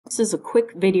This is a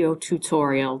quick video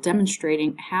tutorial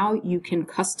demonstrating how you can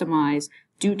customize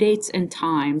due dates and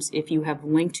times if you have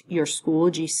linked your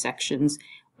Schoology sections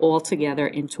all together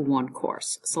into one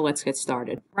course. So let's get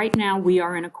started. Right now we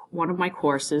are in one of my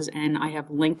courses and I have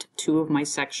linked two of my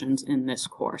sections in this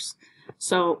course.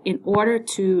 So in order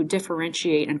to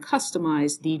differentiate and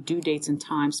customize the due dates and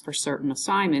times for certain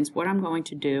assignments, what I'm going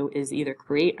to do is either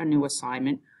create a new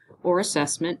assignment or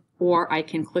assessment, or I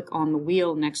can click on the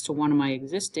wheel next to one of my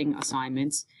existing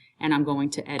assignments and I'm going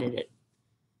to edit it.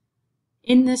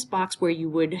 In this box where you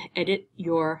would edit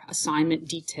your assignment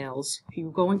details,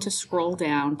 you're going to scroll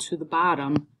down to the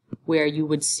bottom where you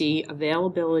would see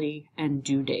availability and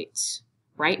due dates.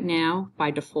 Right now, by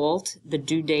default, the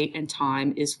due date and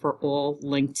time is for all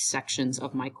linked sections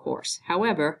of my course.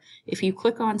 However, if you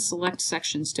click on Select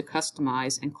Sections to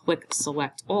customize and click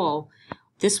Select All,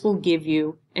 this will give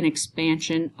you an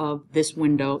expansion of this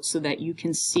window so that you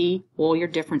can see all your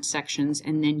different sections,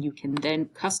 and then you can then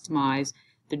customize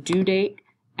the due date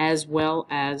as well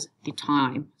as the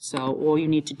time. So all you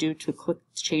need to do to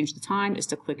change the time is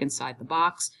to click inside the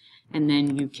box, and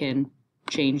then you can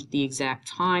change the exact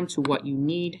time to what you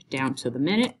need down to the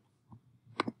minute.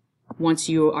 Once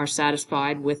you are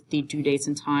satisfied with the due dates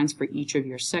and times for each of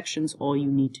your sections, all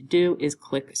you need to do is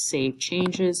click Save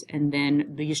Changes, and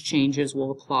then these changes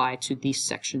will apply to these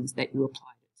sections that you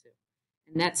applied it to.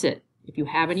 And that's it. If you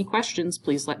have any questions,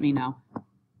 please let me know.